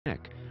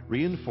neck,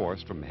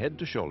 reinforced from head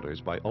to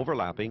shoulders by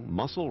overlapping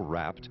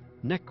muscle-wrapped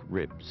neck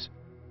ribs.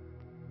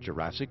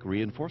 Jurassic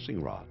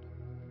reinforcing rod.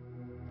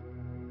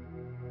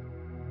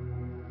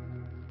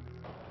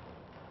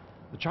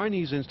 The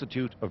Chinese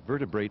Institute of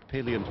Vertebrate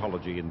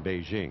Paleontology in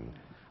Beijing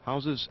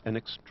houses an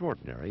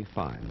extraordinary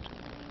find.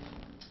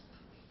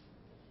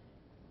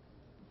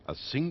 A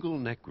single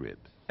neck rib,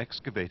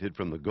 excavated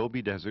from the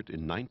Gobi Desert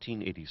in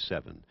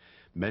 1987,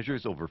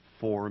 measures over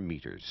 4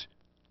 meters,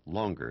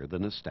 longer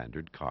than a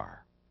standard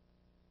car.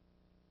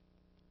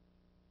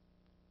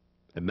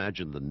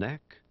 Imagine the neck,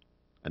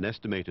 an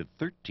estimated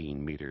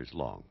 13 meters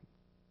long.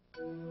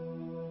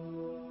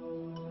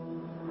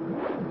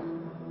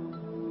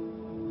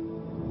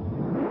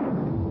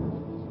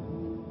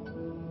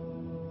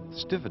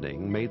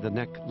 Stiffening made the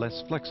neck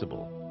less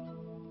flexible.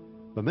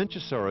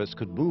 Mamenchisaurus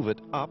could move it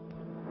up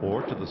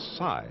or to the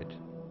side,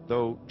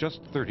 though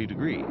just 30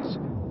 degrees.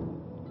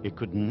 It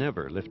could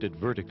never lift it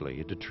vertically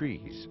into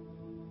trees.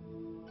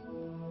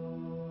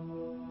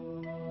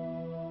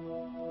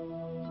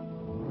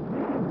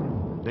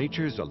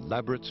 Nature's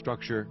elaborate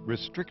structure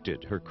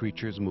restricted her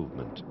creature's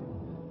movement.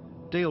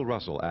 Dale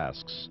Russell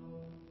asks,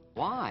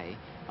 why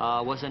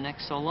was the neck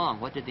so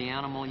long? What did the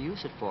animal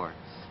use it for?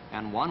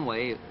 And one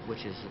way,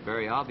 which is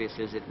very obvious,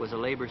 is it was a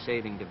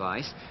labor-saving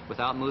device.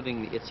 Without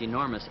moving its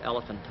enormous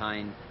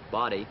elephantine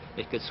body,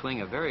 it could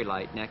swing a very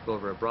light neck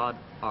over a broad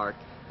arc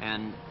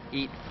and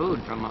eat food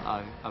from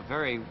a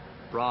very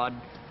broad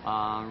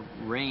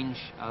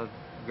range of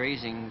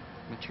grazing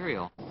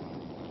material.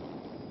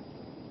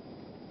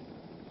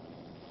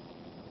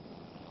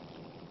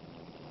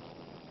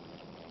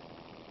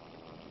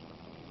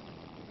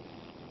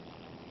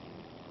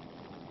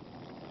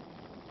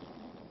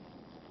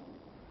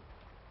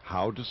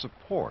 how to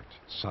support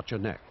such a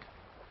neck.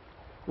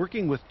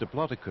 Working with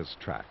Diplodocus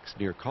tracks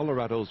near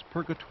Colorado's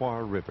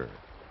Purgatoire River,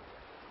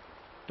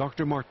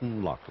 Dr.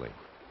 Martin Lockley.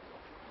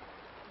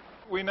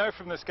 We know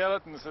from the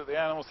skeletons that the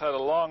animals had a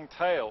long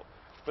tail,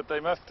 but they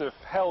must have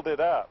held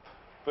it up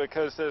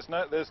because there's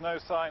no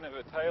sign of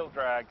a tail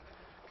drag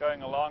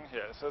going along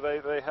here, so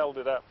they held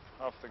it up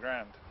off the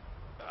ground.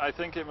 I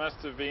think it must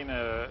have been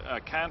a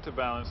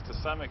counterbalance to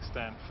some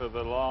extent for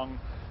the long,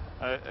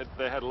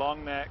 they had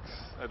long necks,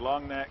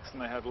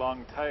 and they had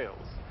long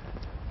tails.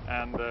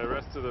 And the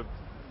rest of the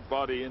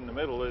body in the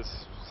middle is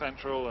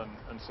central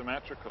and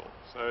symmetrical.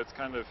 So it's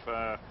kind of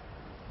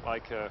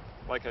like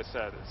I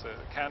said, it's a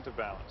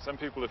counterbalance. Some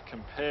people have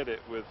compared it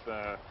with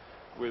the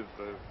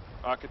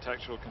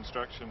architectural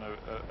construction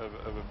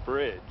of a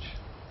bridge,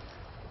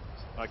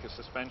 like a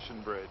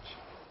suspension bridge.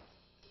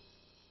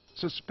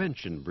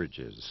 Suspension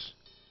bridges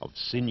of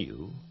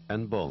sinew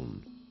and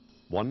bone,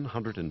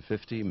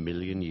 150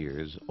 million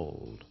years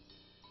old.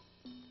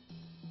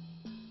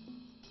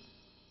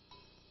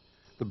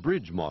 The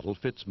bridge model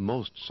fits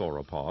most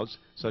sauropods,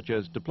 such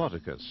as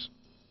Diplodocus.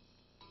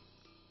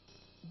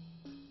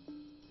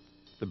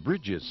 The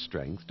bridge's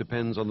strength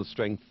depends on the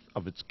strength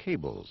of its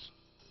cables.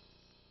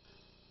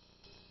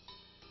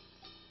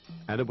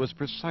 And it was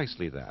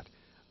precisely that,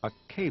 a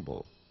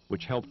cable,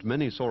 which helped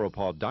many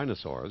sauropod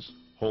dinosaurs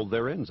hold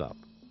their ends up.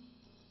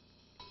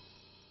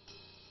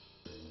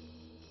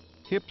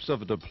 Hips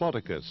of a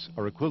Diplodocus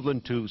are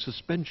equivalent to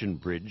suspension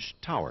bridge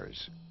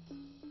towers.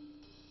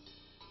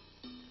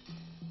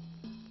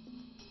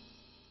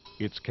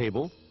 Its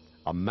cable,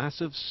 a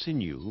massive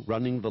sinew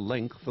running the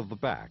length of the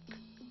back,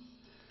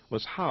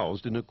 was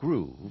housed in a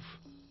groove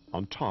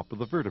on top of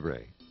the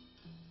vertebrae.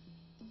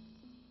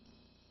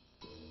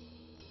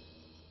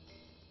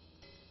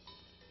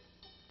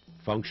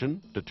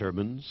 Function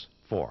determines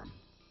form.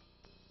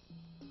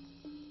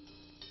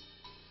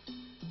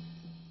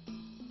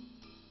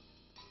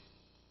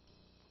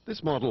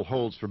 This model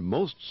holds for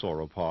most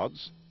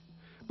sauropods,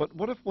 but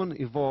what if one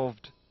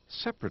evolved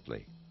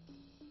separately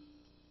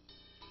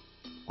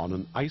on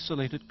an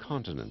isolated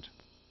continent,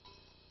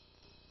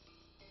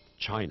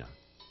 China,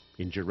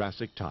 in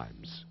Jurassic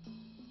times?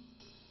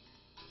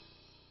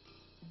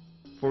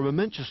 For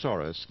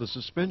Mamenchisaurus, the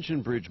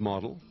suspension bridge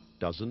model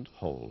doesn't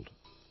hold.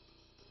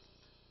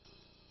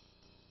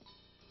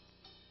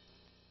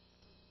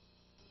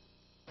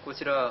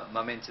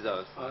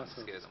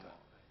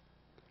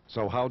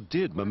 So how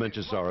did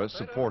Mamenchisaurus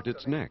support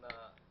its neck?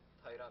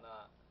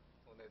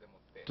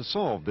 To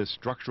solve this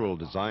structural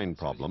design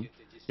problem,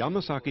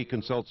 Yamasaki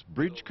consults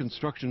bridge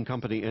construction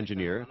company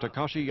engineer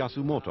Takashi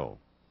Yasumoto.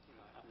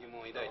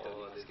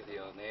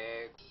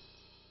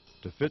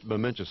 To fit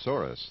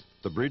Mamenchisaurus,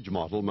 the bridge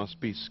model must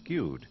be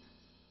skewed.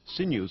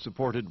 Sinew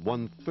supported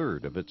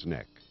 1/3 of its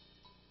neck.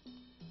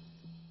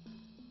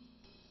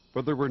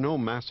 But there were no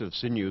massive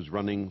sinews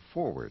running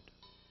forward.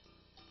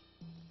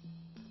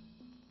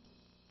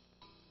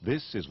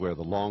 This is where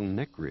the long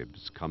neck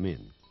ribs come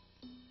in.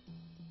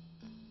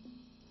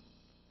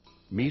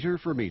 Meter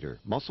for meter,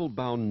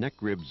 muscle-bound neck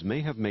ribs may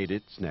have made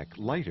its neck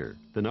lighter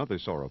than other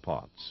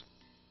sauropods.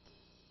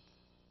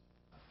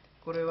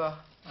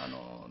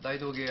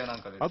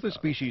 Other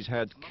species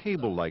had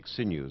cable-like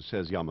sinews,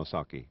 says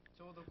Yamasaki.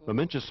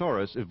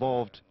 Mamenchisaurus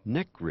evolved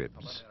neck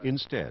ribs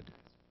instead.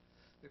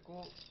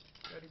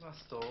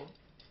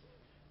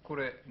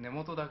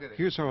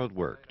 Here's how it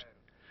worked.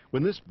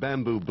 When this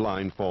bamboo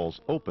blind falls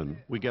open,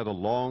 we get a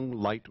long,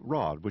 light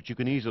rod which you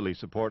can easily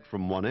support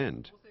from one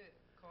end.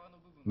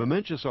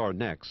 Mamenchisaur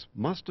necks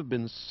must have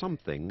been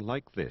something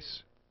like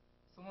this.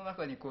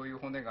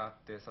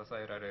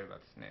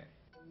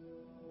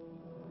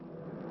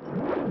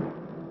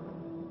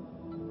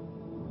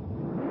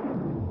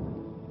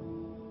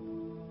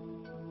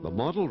 The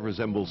model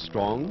resembles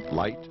strong,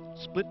 light,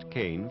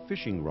 split-cane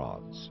fishing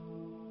rods.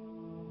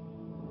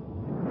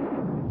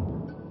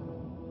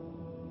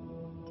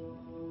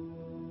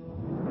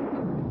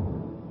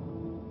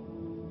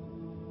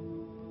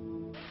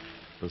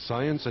 The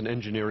Science and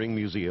Engineering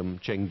Museum,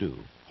 Chengdu,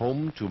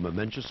 home to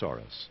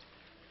Mamenchisaurus,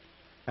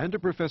 and to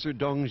Professor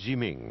Dong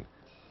Jiming,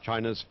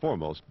 China's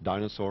foremost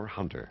dinosaur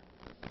hunter.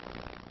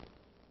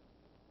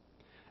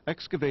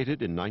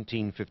 Excavated in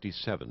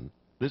 1957,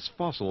 this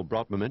fossil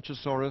brought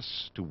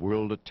Mamenchisaurus to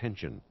world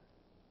attention.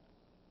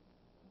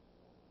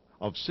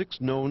 Of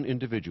 6 known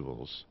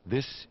individuals,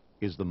 this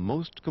is the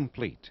most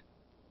complete.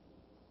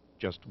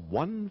 Just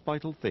one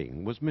vital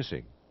thing was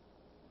missing.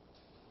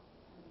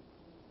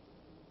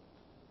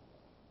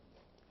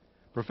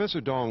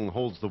 Professor Dong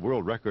holds the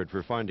world record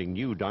for finding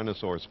new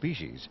dinosaur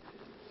species,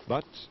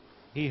 but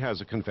he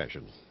has a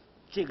confession.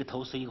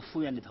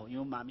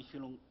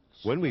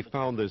 When we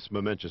found this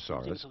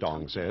Mamenchisaurus,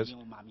 Dong says,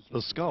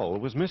 the skull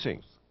was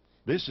missing.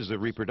 This is a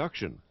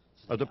reproduction,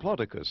 a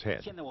Diplodocus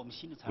head.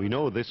 We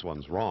know this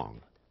one's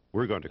wrong.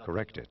 We're going to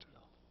correct it.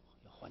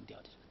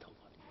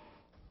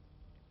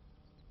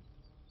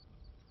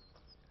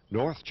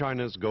 North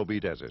China's Gobi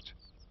Desert,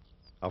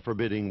 a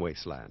forbidding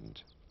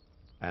wasteland,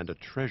 and a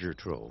treasure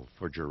trove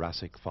for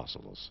Jurassic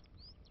fossils.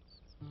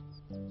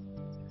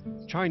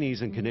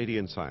 Chinese and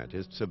Canadian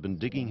scientists have been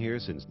digging here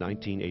since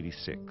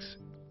 1986.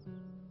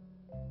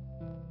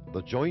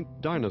 The Joint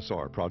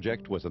Dinosaur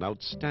Project was an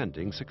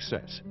outstanding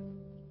success.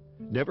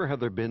 Never had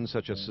there been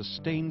such a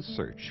sustained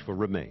search for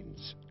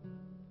remains.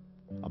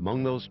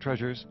 Among those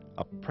treasures,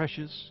 a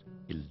precious,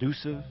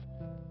 elusive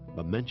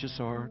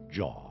Mamenchisaur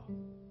jaw.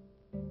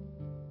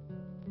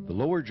 The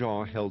lower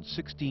jaw held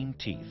 16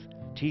 teeth,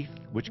 teeth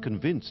which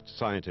convinced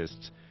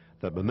scientists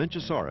that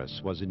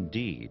Mamenchisaurus was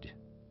indeed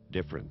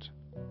different.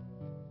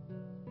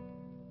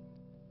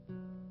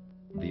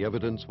 The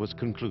evidence was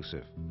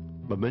conclusive.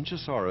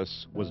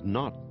 Mamenchisaurus was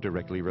not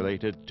directly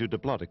related to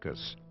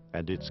Diplodocus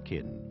and its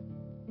kin.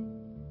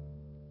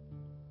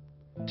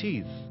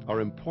 Teeth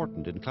are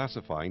important in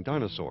classifying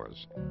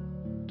dinosaurs.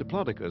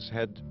 Diplodocus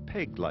had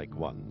peg-like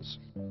ones.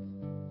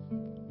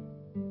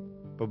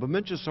 But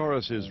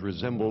Mamenchisaurus's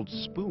resembled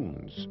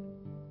spoons.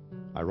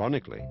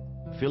 Ironically,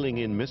 filling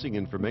in missing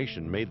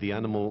information made the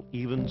animal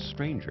even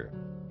stranger.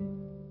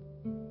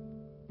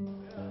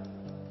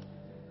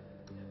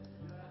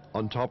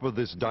 On top of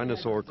this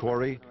dinosaur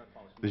quarry,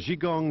 the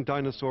Zhigong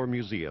Dinosaur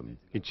Museum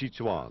in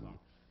Sichuan.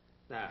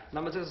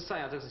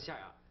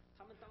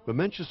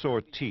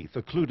 Mamenchisaur teeth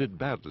occluded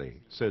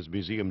badly, says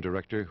museum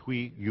director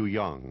Hui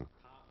Yuyang.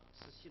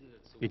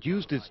 It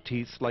used its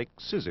teeth like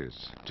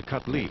scissors to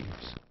cut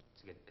leaves.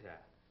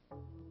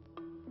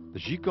 The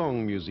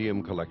Zhigong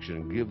Museum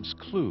collection gives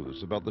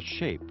clues about the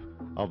shape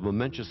of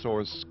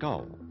Mamenchisaur's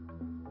skull,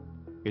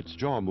 its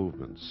jaw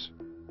movements,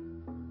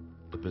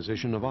 the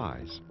position of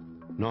eyes,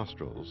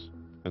 nostrils,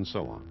 and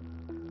so on.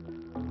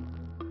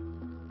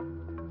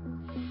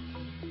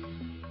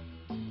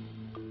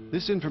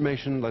 This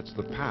information lets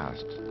the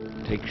past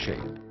take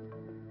shape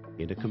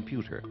in a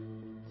computer.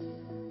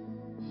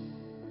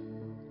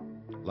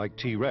 Like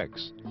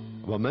T.rex,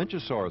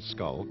 Mamenchisaur's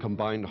skull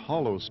combined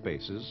hollow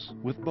spaces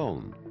with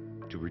bone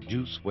to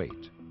reduce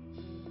weight.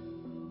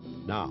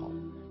 Now,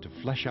 to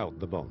flesh out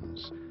the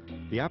bones,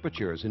 the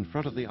apertures in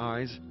front of the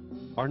eyes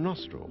are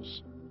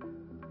nostrils.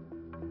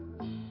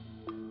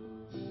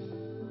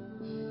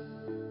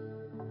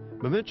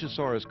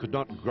 Mamenchisaurus could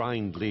not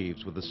grind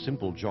leaves with a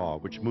simple jaw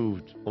which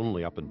moved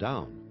only up and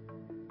down.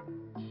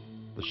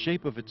 The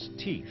shape of its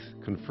teeth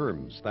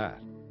confirms that.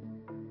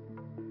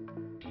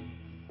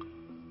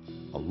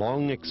 A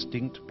long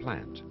extinct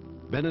plant,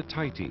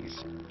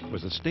 Benetites,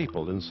 was a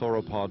staple in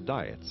sauropod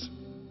diets.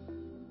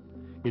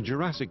 In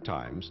Jurassic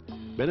times,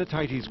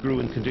 Benetites grew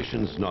in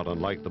conditions not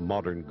unlike the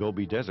modern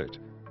Gobi Desert,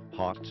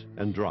 hot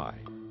and dry.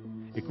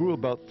 It grew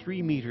about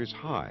 3 meters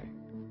high,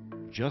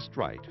 just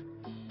right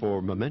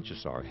for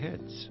Mamenchisaur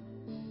heads.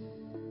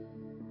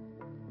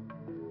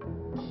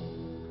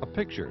 A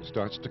picture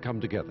starts to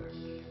come together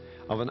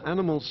of an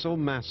animal so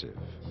massive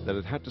that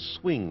it had to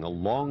swing a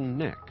long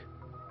neck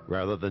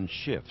rather than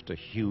shift a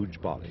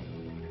huge body.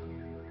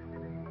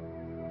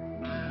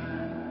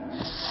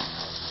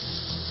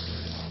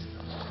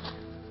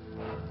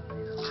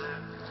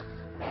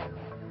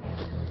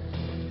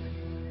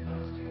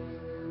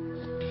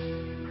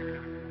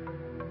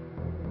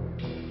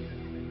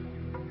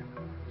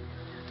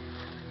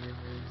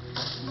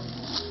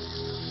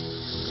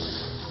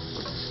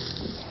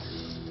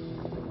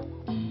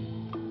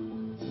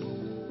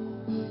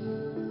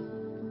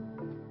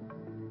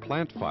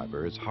 Plant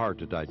fiber is hard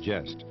to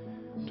digest.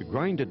 To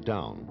grind it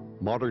down,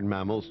 Modern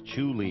mammals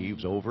chew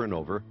leaves over and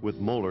over with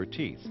molar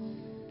teeth,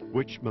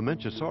 which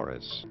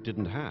Mamenchisaurus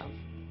didn't have.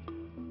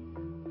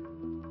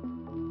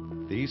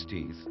 These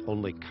teeth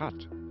only cut.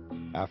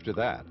 After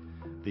that,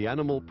 the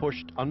animal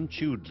pushed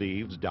unchewed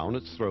leaves down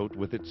its throat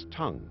with its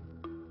tongue.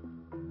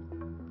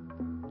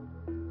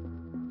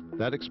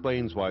 That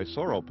explains why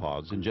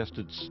sauropods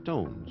ingested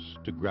stones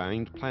to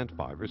grind plant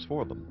fibers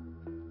for them.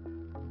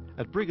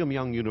 At Brigham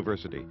Young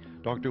University,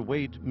 Dr.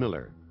 Wade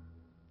Miller.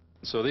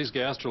 So these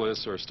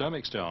gastroliths, or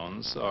stomach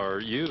stones, are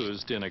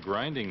used in a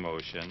grinding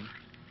motion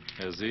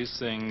as these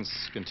things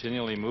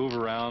continually move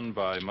around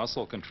by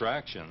muscle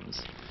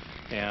contractions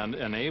and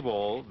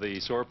enable the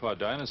sauropod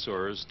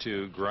dinosaurs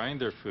to grind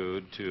their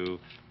food to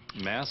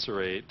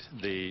macerate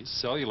the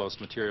cellulose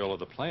material of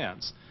the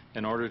plants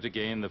in order to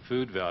gain the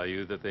food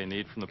value that they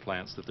need from the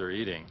plants that they're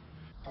eating.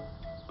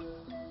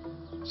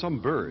 Some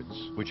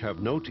birds, which have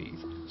no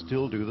teeth,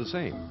 still do the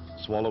same,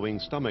 swallowing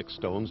stomach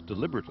stones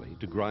deliberately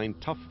to grind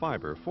tough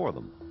fiber for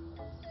them.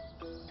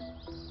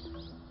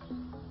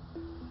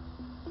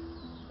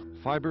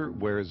 Fiber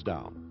wears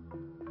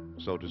down.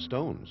 So do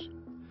stones.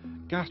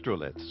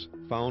 Gastroliths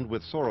found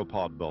with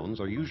sauropod bones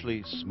are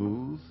usually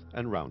smooth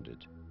and rounded.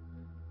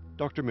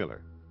 Dr.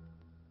 Miller.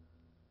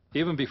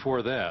 Even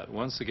before that,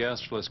 once the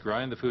gastroliths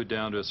grind the food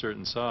down to a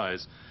certain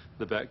size,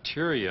 the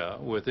bacteria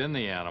within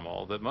the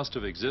animal that must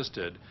have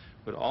existed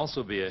would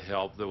also be a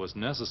help that was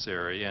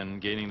necessary in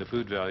gaining the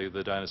food value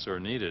the dinosaur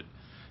needed.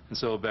 And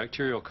so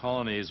bacterial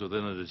colonies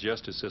within the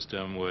digestive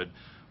system would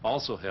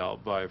also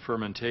help by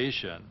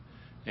fermentation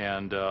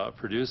and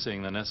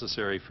producing the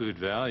necessary food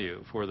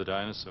value for the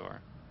dinosaur.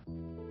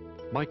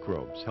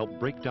 Microbes help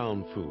break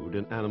down food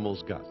in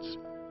animals' guts.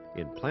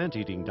 In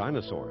plant-eating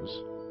dinosaurs,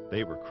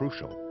 they were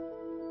crucial.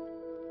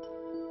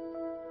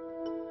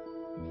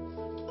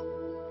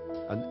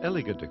 An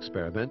elegant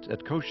experiment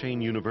at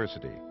Cochin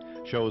University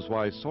shows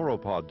why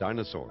sauropod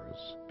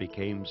dinosaurs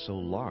became so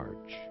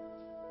large.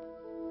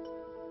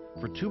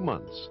 For 2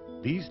 months,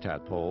 these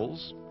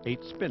tadpoles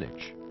ate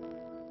spinach.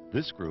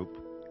 This group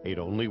ate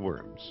only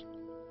worms.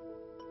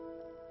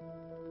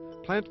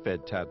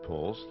 Plant-fed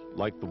tadpoles,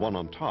 like the one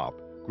on top,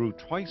 grew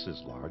twice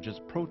as large as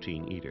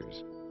protein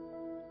eaters.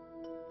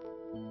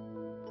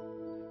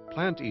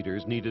 Plant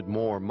eaters needed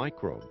more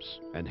microbes,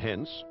 and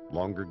hence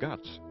longer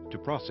guts, to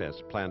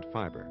process plant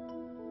fiber.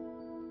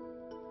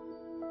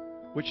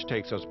 Which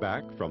takes us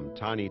back from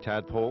tiny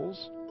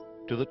tadpoles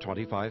to the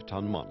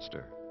 25-ton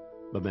monster,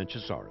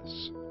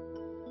 Mamenchisaurus.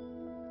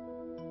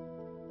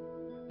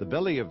 The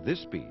belly of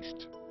this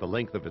beast, the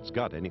length of its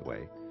gut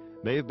anyway,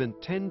 may have been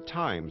 10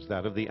 times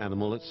that of the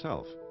animal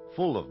itself,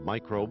 full of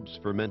microbes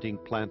fermenting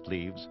plant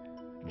leaves,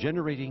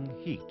 generating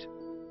heat.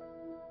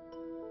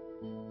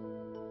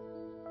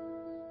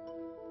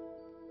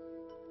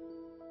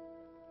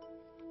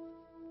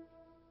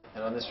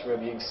 And on this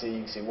rib you can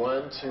see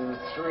 1, 2,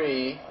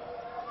 3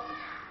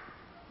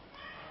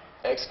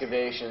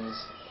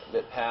 excavations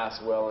that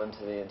pass well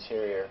into the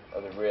interior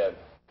of the rib.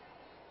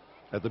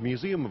 At the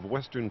Museum of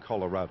Western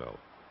Colorado,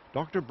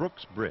 Dr.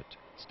 Brooks Britt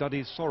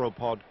studies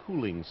sauropod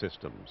cooling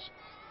systems.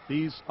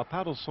 These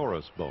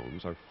Apatosaurus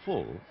bones are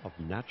full of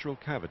natural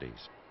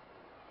cavities.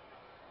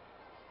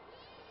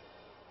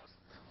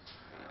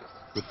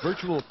 With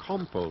virtual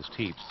compost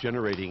heaps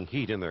generating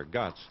heat in their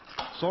guts,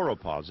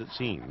 sauropods, it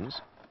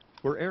seems,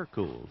 were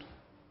air-cooled.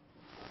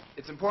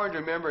 It's important to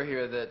remember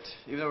here that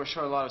even though we're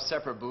showing a lot of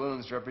separate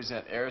balloons to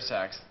represent air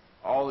sacs,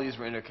 all these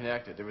were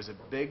interconnected. There was a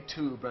big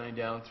tube running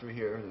down through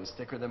here that was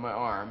thicker than my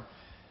arm,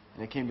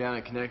 and it came down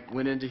and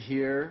went into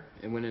here,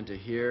 and went into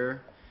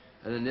here,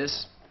 and then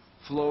this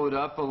flowed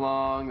up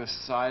along the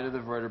side of the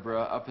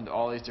vertebra up into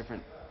all these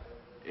different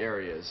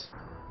areas.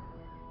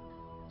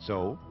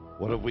 So,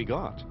 what have we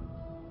got?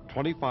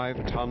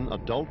 25-ton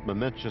adult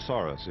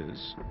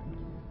Mamenchisauruses,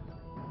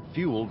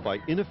 fueled by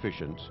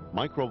inefficient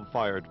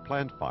microbe-fired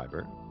plant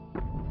fiber,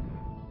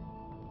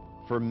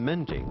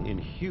 fermenting in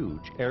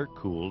huge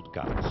air-cooled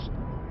guts.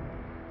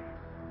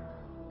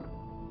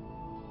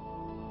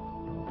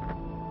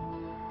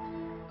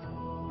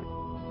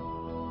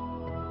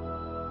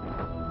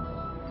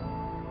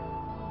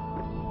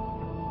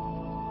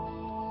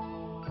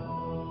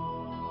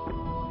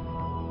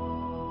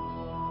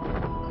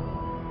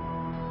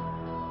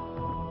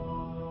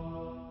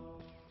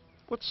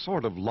 What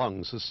sort of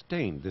lungs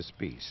sustained this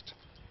beast?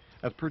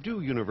 At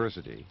Purdue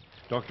University,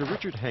 Dr.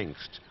 Richard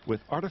Hengst,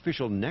 with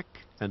artificial neck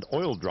and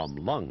oil drum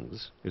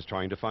lungs, is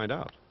trying to find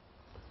out.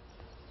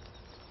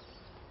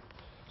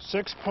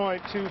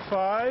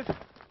 6.25.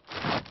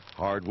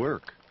 Hard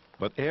work,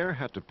 but air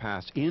had to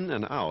pass in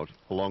and out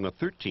along a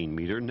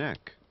 13-meter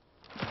neck.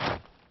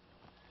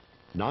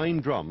 9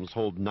 drums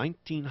hold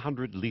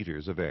 1,900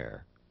 liters of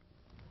air.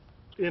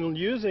 In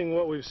using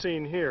what we've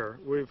seen here,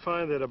 we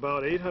find that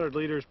about 800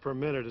 liters per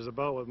minute is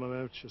about what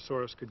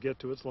Mamenchisaurus could get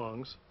to its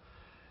lungs.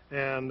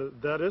 And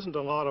that isn't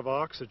a lot of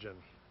oxygen.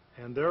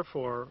 And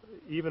therefore,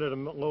 even at a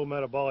low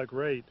metabolic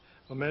rate,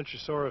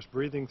 Mamenchisaurus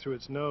breathing through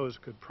its nose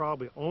could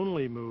probably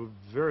only move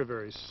very,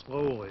 very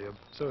slowly.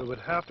 So it would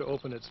have to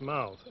open its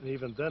mouth. And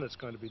even then, it's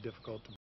going to be difficult to